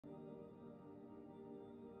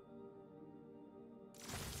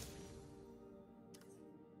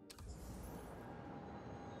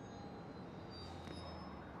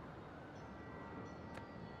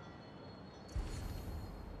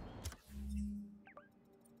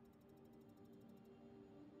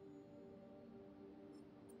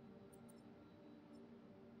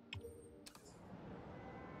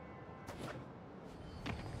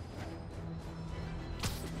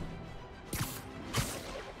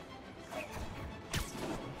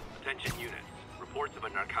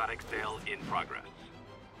narcotic sale in progress.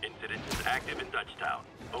 Incident is active in Dutchtown.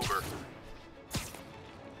 Over.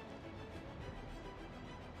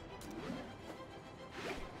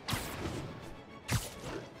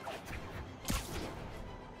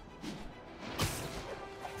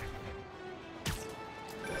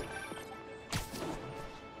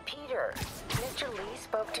 Peter, Mr. Lee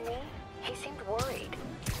spoke to me. He seemed worried.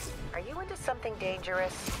 Are you into something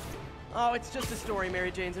dangerous? Oh, it's just a story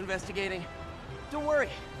Mary Jane's investigating. Don't worry,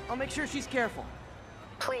 I'll make sure she's careful.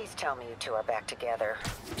 Please tell me you two are back together.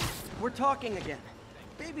 We're talking again.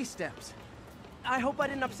 Baby steps. I hope I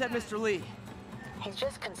didn't upset Mr. Lee. He's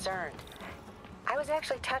just concerned. I was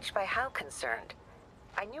actually touched by how concerned.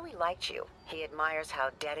 I knew he liked you. He admires how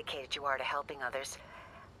dedicated you are to helping others.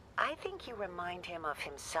 I think you remind him of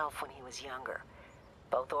himself when he was younger.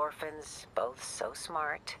 Both orphans, both so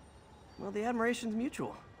smart. Well, the admiration's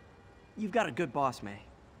mutual. You've got a good boss, May.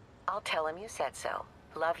 I'll tell him you said so.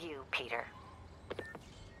 Love you, Peter.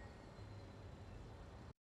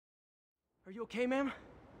 Are you okay, ma'am?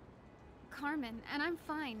 Carmen, and I'm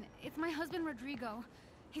fine. It's my husband, Rodrigo.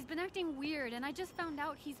 He's been acting weird, and I just found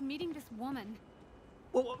out he's meeting this woman.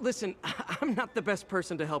 Well, listen, I'm not the best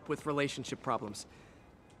person to help with relationship problems.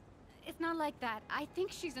 It's not like that. I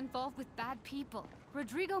think she's involved with bad people.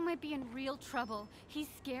 Rodrigo might be in real trouble. He's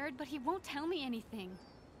scared, but he won't tell me anything.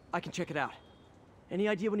 I can check it out. Any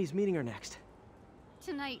idea when he's meeting her next?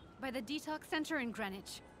 Tonight, by the detox center in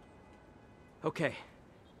Greenwich. Okay.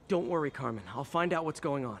 Don't worry, Carmen. I'll find out what's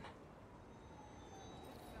going on.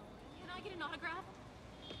 Can I get an autograph?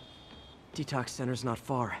 Detox center's not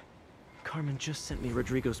far. Carmen just sent me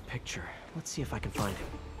Rodrigo's picture. Let's see if I can find him.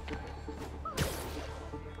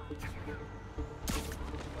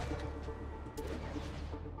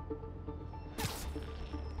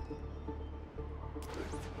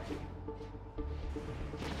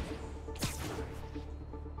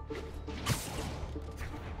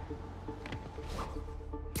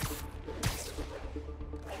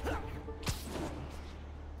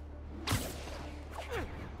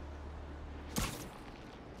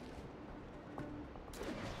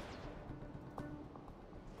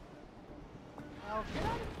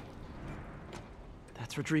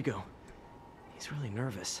 That's Rodrigo. He's really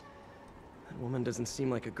nervous. That woman doesn't seem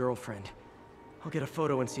like a girlfriend. I'll get a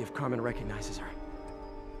photo and see if Carmen recognizes her.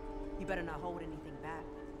 You better not hold anything back.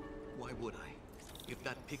 Why would I? If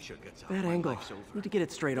that picture gets out, Bad my angle. life's over. Need to get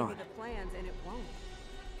it straight Give on. me the plans and it won't.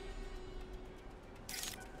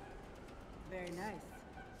 Very nice.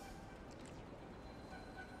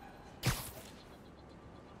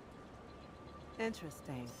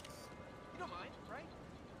 Interesting. You don't mind, right?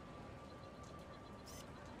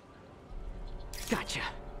 Gotcha.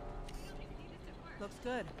 Looks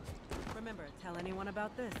good. Remember, tell anyone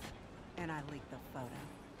about this, and I leak the photo.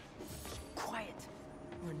 Quiet.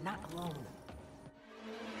 We're not alone.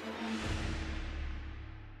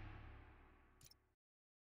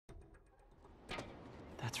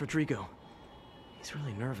 That's Rodrigo. He's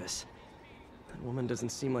really nervous. That woman doesn't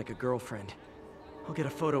seem like a girlfriend. I'll get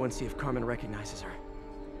a photo and see if Carmen recognizes her.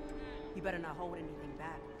 You better not hold anything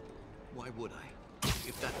back. Why would I?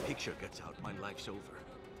 If that picture gets out, my life's over.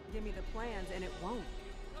 Give me the plans and it won't.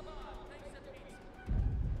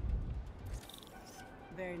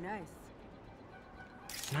 Very nice.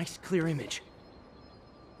 Nice, clear image.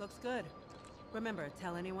 Looks good. Remember,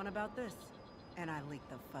 tell anyone about this, and I leak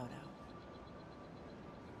the photo.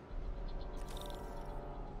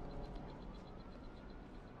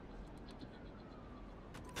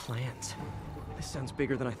 Plans. This sounds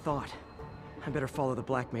bigger than I thought. I better follow the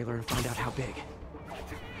blackmailer and find out how big.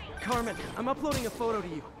 Carmen, I'm uploading a photo to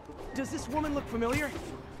you. Does this woman look familiar?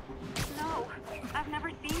 No, I've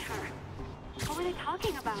never seen her. What were they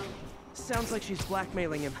talking about? Sounds like she's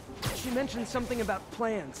blackmailing him. She mentioned something about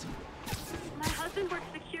plans. My husband works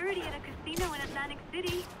security at a casino in Atlantic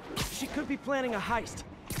City. She could be planning a heist,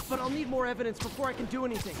 but I'll need more evidence before I can do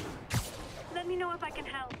anything. Let me know if I can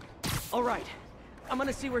help. All right. I'm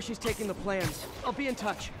gonna see where she's taking the plans. I'll be in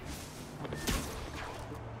touch.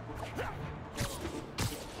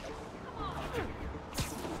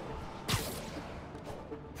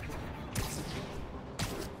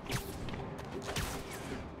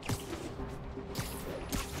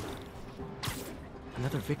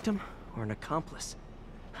 Another victim or an accomplice?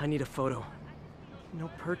 I need a photo. No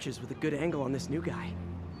perches with a good angle on this new guy.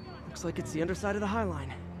 Looks like it's the underside of the High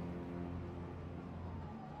Line.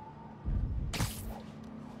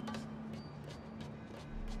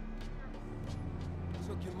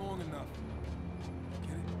 Took you long enough.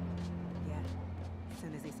 Get it? Yeah. As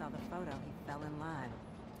soon as he saw the photo, he fell in line.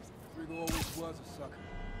 Rigo always was a sucker.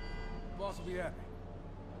 Boss will be happy.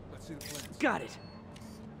 Let's see the plans. Got it.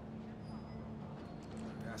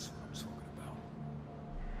 That's what I'm talking about.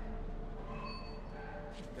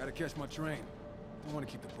 Gotta catch my train. Don't want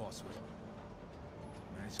to keep the boss with me.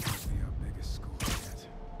 Man, it's gonna be our biggest school yet.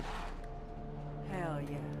 Hell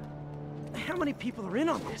yeah. How many people are in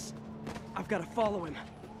on this? I've got to follow him.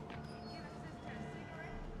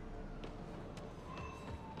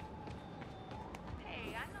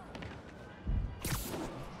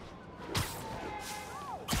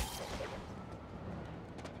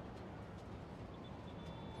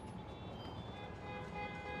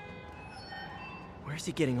 Where's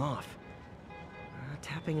he getting off?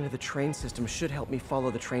 Tapping into the train system should help me follow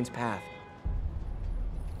the train's path.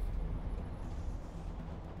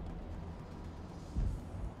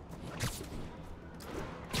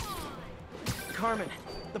 Carmen,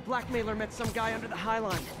 the blackmailer met some guy under the High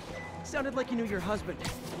Line. Sounded like you knew your husband.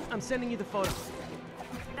 I'm sending you the photo.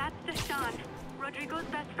 That's Deshaun, Rodrigo's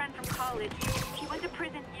best friend from college. He went to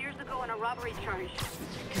prison years ago on a robbery charge.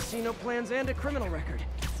 Casino plans and a criminal record.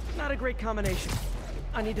 Not a great combination.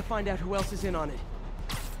 I need to find out who else is in on it.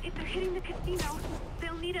 If they're hitting the casino,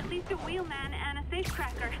 they'll need at least a wheelman and a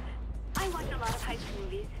safecracker. I watch a lot of heist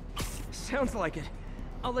movies. Sounds like it.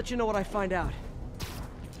 I'll let you know what I find out.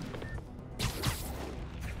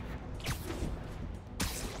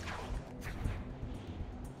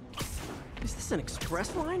 Is this an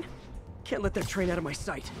express line? Can't let that train out of my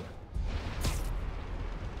sight.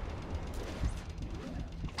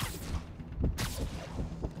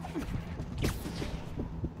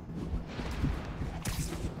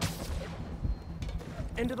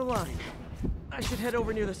 End of the line. I should head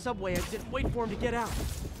over near the subway exit and wait for him to get out.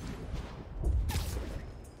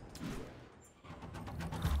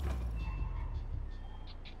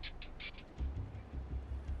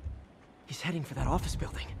 He's heading for that office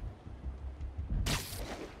building.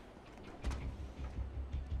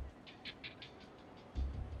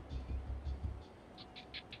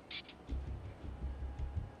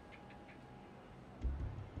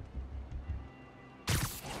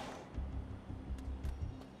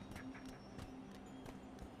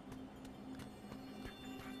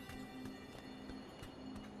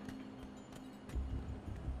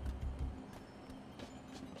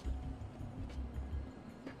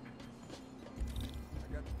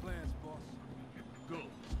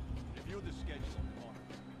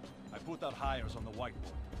 Put our hires on the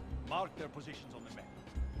whiteboard. Mark their positions on the map.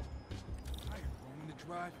 Hired Roman to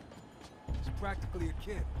drive? He's practically a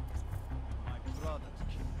kid. My brother's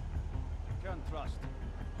kid. You can't trust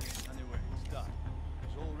him. Anyway, it's done.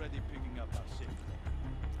 He's already picking up our city.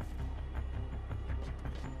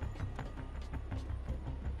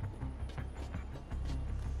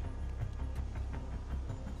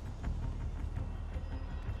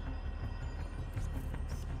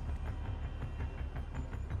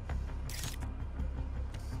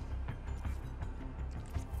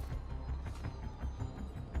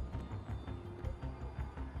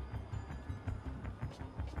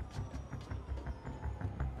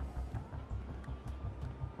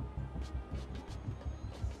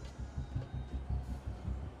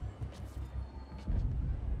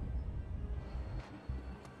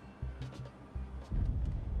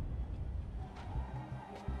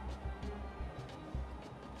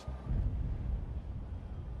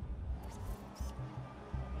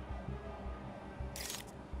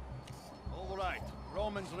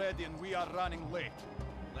 Roman's ready and we are running late.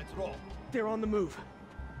 Let's roll. They're on the move.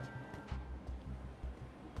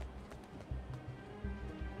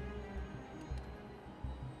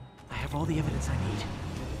 I have all the evidence I need.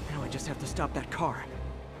 Now I just have to stop that car.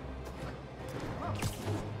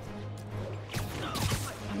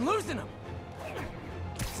 I'm losing him!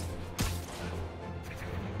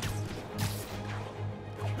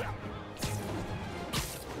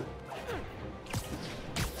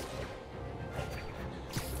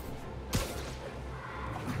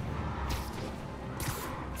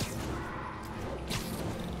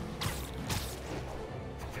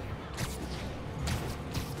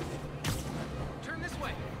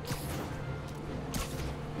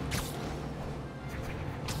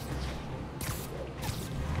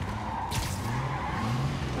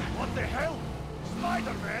 What the hell?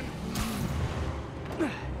 Spider-Man?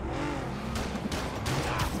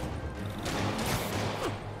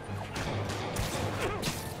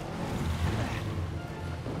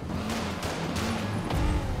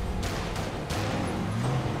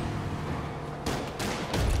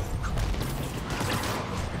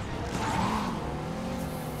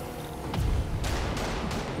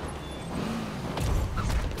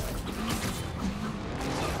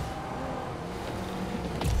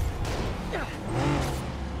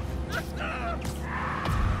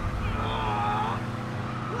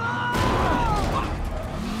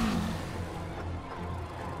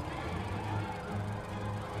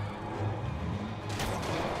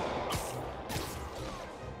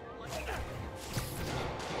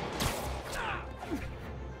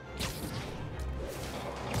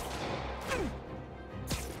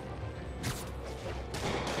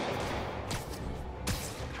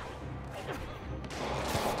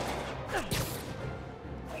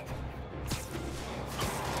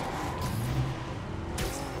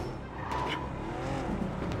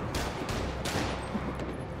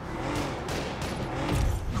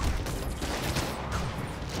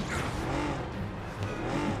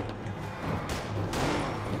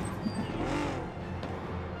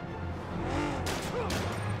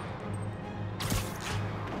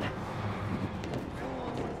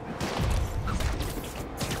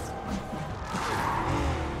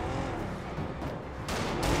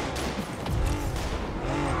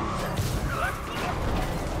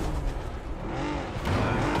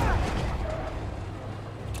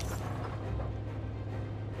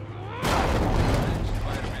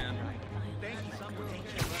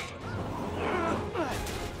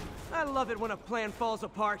 love it when a plan falls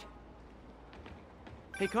apart.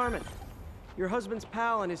 Hey, Carmen. Your husband's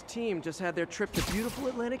pal and his team just had their trip to beautiful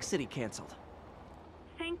Atlantic City canceled.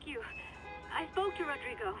 Thank you. I spoke to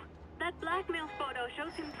Rodrigo. That blackmail photo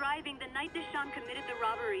shows him driving the night Deshawn committed the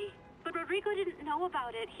robbery. But Rodrigo didn't know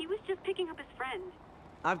about it. He was just picking up his friend.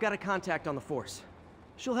 I've got a contact on the force.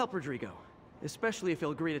 She'll help Rodrigo, especially if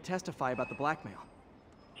he'll agree to testify about the blackmail.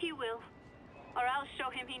 He will. Or I'll show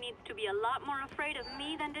him he needs to be a lot more afraid of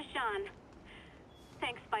me than Deshawn.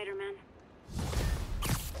 Thanks, Spider-Man.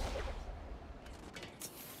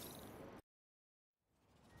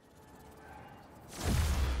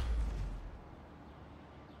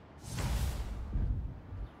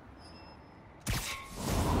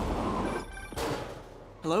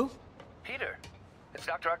 Hello? Peter, it's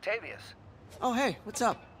Dr. Octavius. Oh, hey, what's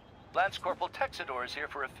up? Lance Corporal Texador is here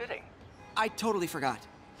for a fitting. I totally forgot.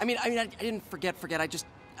 I didn't forget. I just,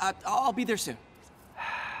 I'll be there soon.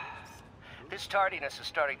 This tardiness is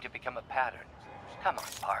starting to become a pattern. Come on,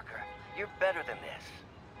 Parker. You're better than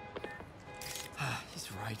this.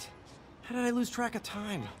 He's right. How did I lose track of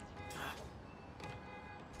time?